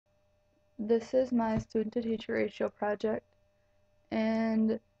This is my student-to-teacher ratio project,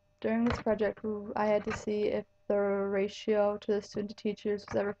 and during this project I had to see if the ratio to the student-to-teachers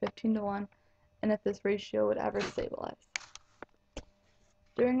was ever 15 to 1 and if this ratio would ever stabilize.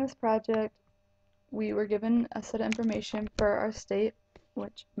 During this project, we were given a set of information for our state,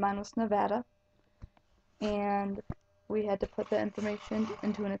 which mine was Nevada, and we had to put the information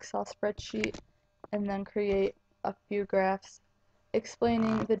into an Excel spreadsheet and then create a few graphs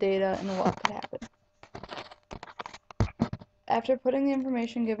explaining the data and what could happen. After putting the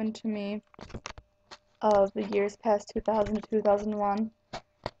information given to me of the years past 2000 to 2001,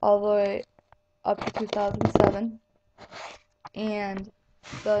 all the way up to 2007, and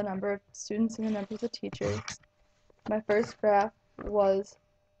the number of students and the numbers of teachers, my first graph was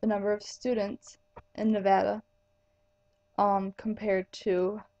the number of students in Nevada compared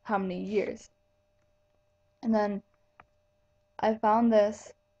to how many years. And then I found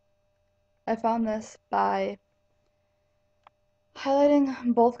this by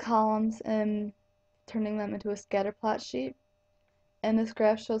highlighting both columns and turning them into a scatter plot sheet. And this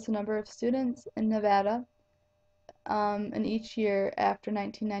graph shows the number of students in Nevada in each year after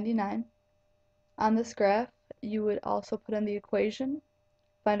 1999. On this graph, you would also put in the equation,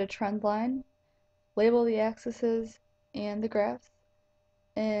 find a trend line, label the axes and the graphs,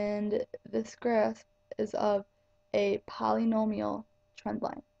 and this graph is of a polynomial trend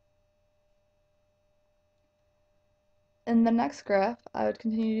line. In the next graph, I would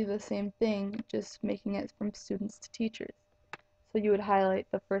continue to do the same thing, just making it from students to teachers. So you would highlight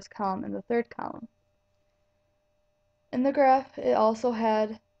the first column and the third column. In the graph, it also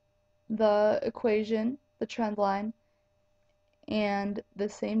had the equation, the trend line, and the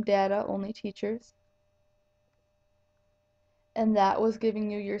same data, only teachers. And that was giving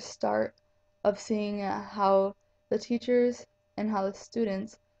you your start of seeing how the teachers and how the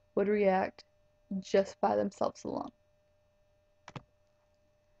students would react just by themselves alone.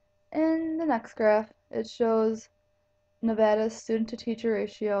 In the next graph, it shows Nevada's student-to-teacher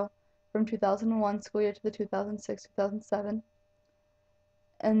ratio from 2001 school year to the 2006-2007.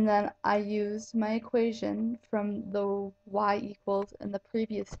 And then I used my equation from the y equals in the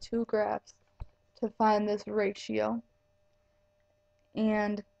previous two graphs to find this ratio.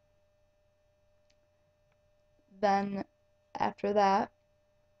 And then after that,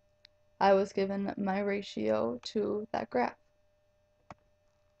 I was given my ratio to that graph.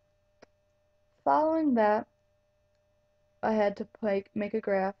 Following that, I had to make a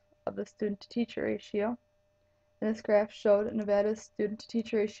graph of the student-to-teacher ratio. And this graph showed Nevada's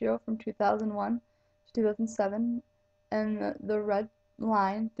student-to-teacher ratio from 2001 to 2007, and the red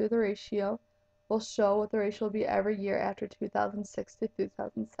line through the ratio will show what the ratio will be every year after 2006 to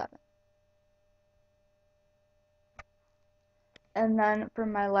 2007. And then for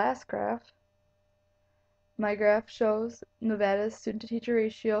my last graph, my graph shows Nevada's student-to-teacher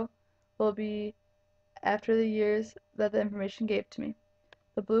ratio will be after the years that the information gave to me.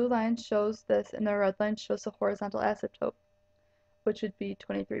 The blue line shows this, and the red line shows the horizontal asymptote, which would be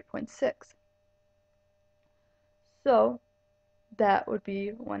 23.6. So that would be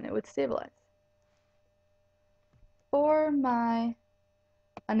when it would stabilize. For my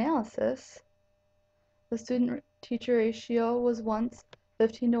analysis, the student-teacher ratio was once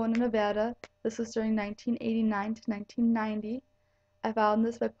 15 to 1 in Nevada. This was during 1989 to 1990. I found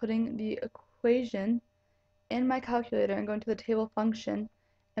this by putting the equation in my calculator and going to the table function,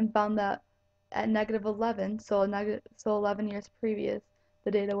 and found that at -11, so 11 years previous,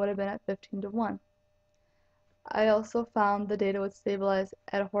 the data would have been at 15 to 1. I also found the data would stabilize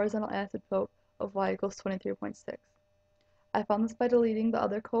at a horizontal asymptote of y equals 23.6. I found this by deleting the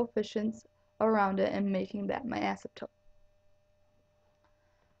other coefficients around it and making that my asymptote.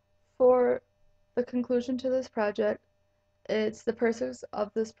 For the conclusion to this project, the purpose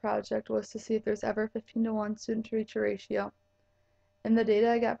of this project was to see if there's ever a 15 to 1 student-to-teacher ratio. And the data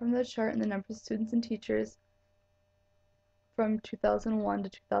I got from the chart and the number of students and teachers from 2001 to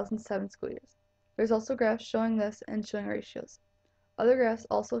 2007 school years. There's also graphs showing this and showing ratios. Other graphs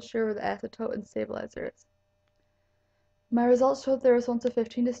also show where the asymptote and stabilizer is. My results showed there was once a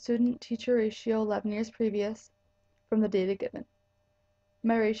 15 to student-teacher ratio 11 years previous from the data given.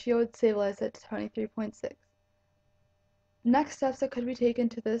 My ratio would stabilize at 23.6. Next steps that could be taken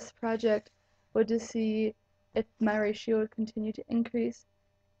to this project would to see if my ratio would continue to increase,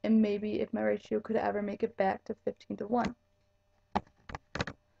 and maybe if my ratio could ever make it back to 15 to 1.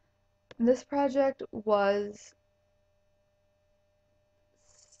 This project was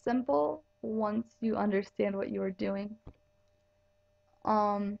simple once you understand what you are doing.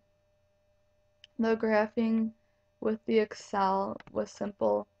 The graphing with the Excel was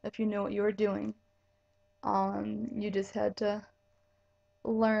simple if you knew what you were doing. You just had to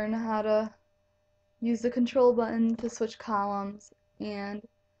learn how to use the control button to switch columns, and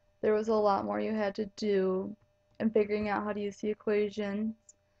there was a lot more you had to do, and figuring out how to use the equations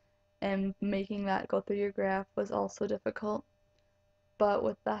and making that go through your graph was also difficult. But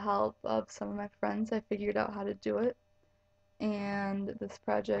with the help of some of my friends, I figured out how to do it, and this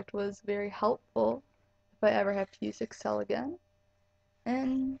project was very helpful if I ever have to use Excel again.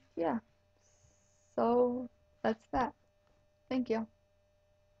 And yeah, so that's that. Thank you.